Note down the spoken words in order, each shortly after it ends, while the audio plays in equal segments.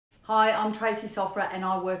Hi, I'm Tracy Soffra and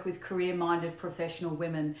I work with career-minded professional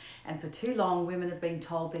women. And for too long, women have been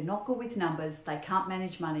told they're not good with numbers, they can't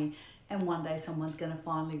manage money, and one day someone's going to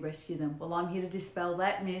finally rescue them. Well, I'm here to dispel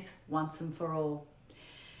that myth once and for all.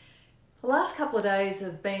 The last couple of days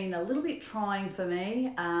have been a little bit trying for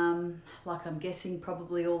me, like I'm guessing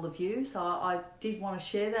probably all of you. So I did want to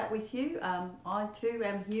share that with you. I too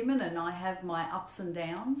am human and I have my ups and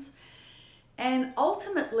downs. And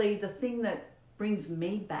ultimately, the thing that brings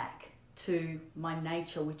me back to my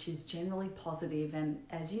nature, which is generally positive, and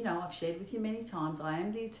as you know, I've shared with you many times, I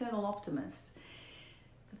am the eternal optimist.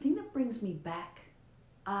 The thing that brings me back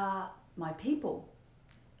are my people,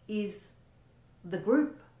 is the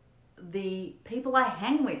group, the people I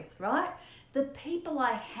hang with, right? The people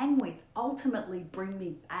I hang with ultimately bring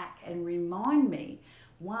me back and remind me,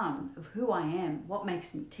 one, of who I am, what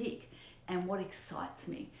makes me tick, and what excites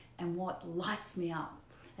me, and what lights me up.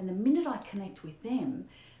 And the minute I connect with them,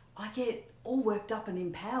 I get all worked up and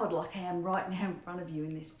empowered like I am right now in front of you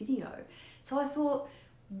in this video. So I thought,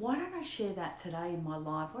 why don't I share that today in my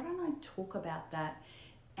life? Why don't I talk about that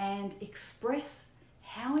and express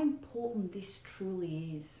how important this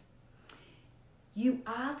truly is? You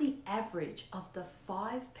are the average of the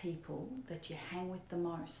 5 people that you hang with the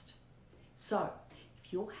most. So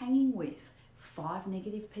if you're hanging with 5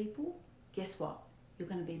 negative people, guess what? You're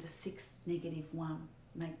going to be the 6th negative one.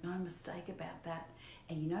 Make no mistake about that.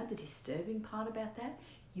 And you know the disturbing part about that?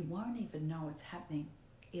 You won't even know it's happening.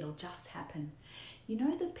 It'll just happen. You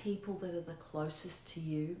know the people that are the closest to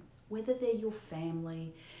you, whether they're your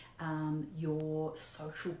family, your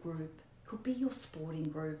social group, could be your sporting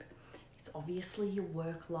group, it's obviously your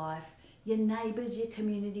work life, your neighbours, your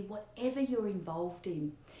community, whatever you're involved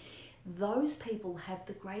in. Those people have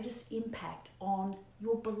the greatest impact on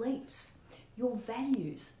your beliefs, your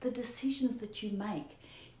values, the decisions that you make,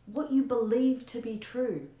 what you believe to be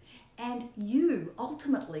true. And you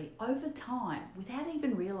ultimately, over time, without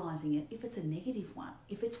even realizing it, if it's a negative one,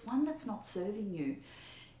 if it's one that's not serving you,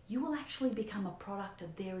 you will actually become a product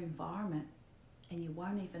of their environment and you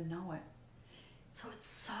won't even know it. So it's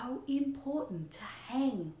so important to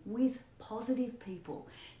hang with positive people,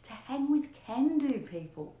 to hang with can-do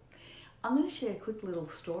people. I'm going to share a quick little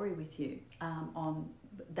story with you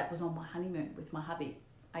that was on my honeymoon with my hubby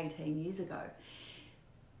 18 years ago.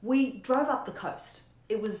 We drove up the coast.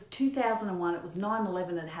 It was 2001, it was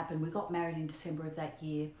 9/11 had happened. We got married in December of that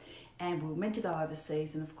year and we were meant to go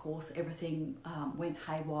overseas, and of course everything went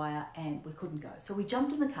haywire and we couldn't go. So we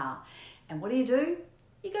jumped in the car, and what do?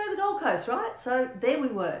 You go to the Gold Coast, right? So there we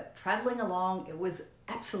were, traveling along. It was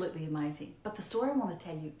absolutely amazing. But the story I want to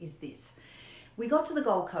tell you is this. We got to the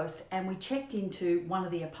Gold Coast and we checked into one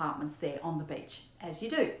of the apartments there on the beach, as you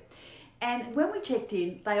do. And when we checked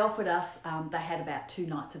in, they offered us, they had about 2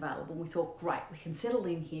 nights available. We thought, great, we can settle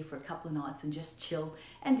in here for a couple of nights and just chill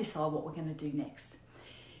and decide what we're going to do next.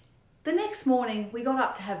 The next morning, we got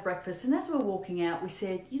up to have breakfast, and as we were walking out, we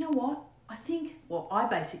said, you know what? I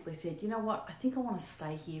basically said, you know what? I think I want to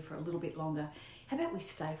stay here for a little bit longer. How about we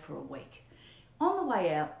stay for a week? On the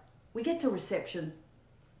way out, we get to reception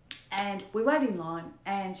and we wait in line,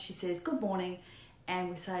 and she says, good morning.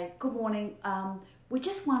 And we say, good morning. We're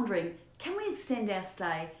just wondering, can we extend our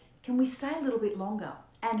stay? Can we stay a little bit longer?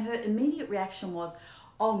 And her immediate reaction was,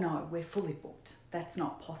 oh no, we're fully booked. That's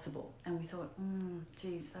not possible. And we thought,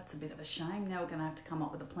 geez, that's a bit of a shame. Now we're going to have to come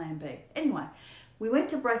up with a plan B. Anyway, we went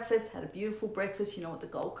to breakfast, had a beautiful breakfast. You know what the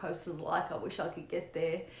Gold Coast is like. I wish I could get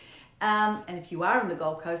there. And if you are in the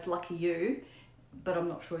Gold Coast, lucky you. But I'm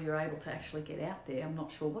not sure you're able to actually get out there. I'm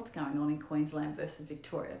not sure what's going on in Queensland versus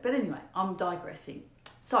Victoria. But anyway, I'm digressing.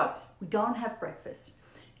 So we go and have breakfast.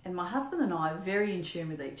 And my husband and I are very in tune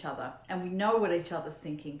with each other. And we know what each other's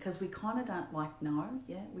thinking, because we kind of don't like no.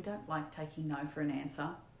 Yeah, we don't like taking no for an answer.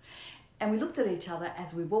 And we looked at each other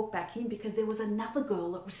as we walked back in, because there was another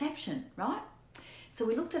girl at reception, right? So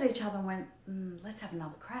we looked at each other and went, let's have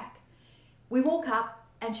another crack. We walk up.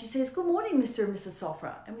 And she says, good morning, Mr. and Mrs.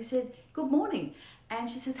 Soffra. And we said, good morning. And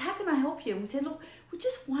she says, how can I help you? And we said, look, we're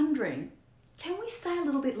just wondering, can we stay a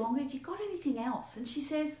little bit longer? Have you got anything else? And she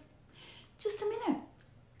says, just a minute.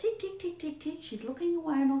 Tick, tick, tick, tick, tick. She's looking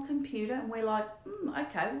away on her computer. And we're like,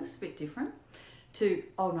 okay, well, this is a bit different. To,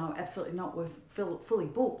 oh no, absolutely not. We're fully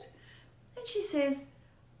booked. And she says,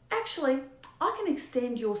 actually, I can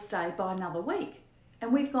extend your stay by another week.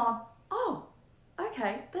 And we've gone, oh,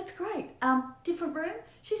 okay, that's great. Different room?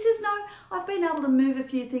 She says, no, I've been able to move a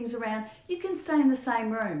few things around. You can stay in the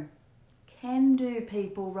same room. Can do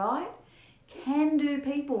people, right? Can do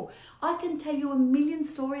people. I can tell you a million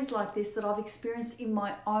stories like this that I've experienced in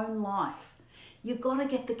my own life. You've got to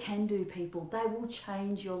get the can do people. They will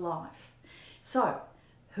change your life. So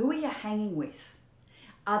Who are you hanging with?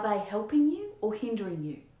 Are they helping you or hindering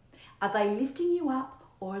you? Are they lifting you up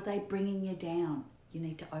or are they bringing you down? You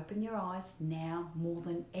need to open your eyes now more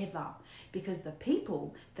than ever, because the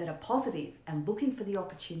people that are positive and looking for the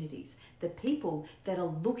opportunities, the people that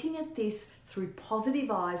are looking at this through positive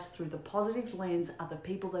eyes, through the positive lens, are the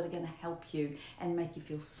people that are going to help you and make you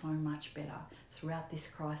feel so much better throughout this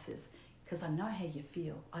crisis. Because I know how you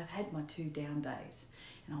feel. I've had my 2 down days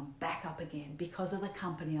and I'm back up again because of the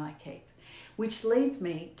company I keep. Which leads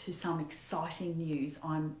me to some exciting news.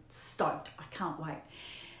 I'm stoked. I can't wait.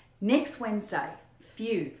 Next Wednesday,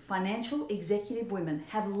 Few Financial Executive Women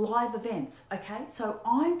have live events, okay? So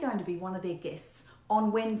I'm going to be one of their guests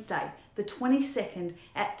on Wednesday, the 22nd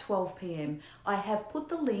at 12 p.m. I have put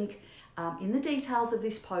the link in the details of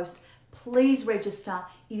this post. Please register.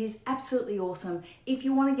 It is absolutely awesome. If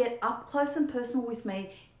you want to get up close and personal with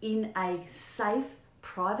me in a safe,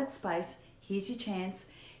 private space, here's your chance,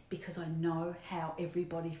 because I know how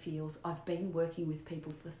everybody feels. I've been working with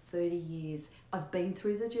people for 30 years. I've been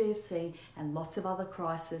through the GFC and lots of other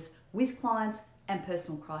crises with clients and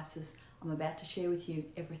personal crisis. I'm about to share with you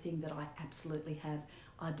everything that I absolutely have.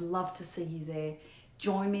 I'd love to see you there.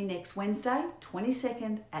 Join me next Wednesday,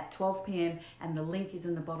 22nd at 12 p.m. and the link is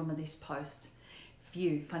in the bottom of this post.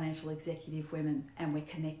 Few Financial Executive Women, and we're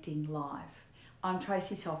connecting live. I'm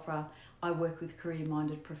Tracy Soffra. I work with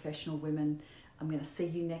career-minded professional women. I'm going to see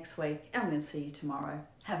you next week and I'm going to see you tomorrow.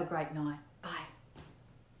 Have a great night.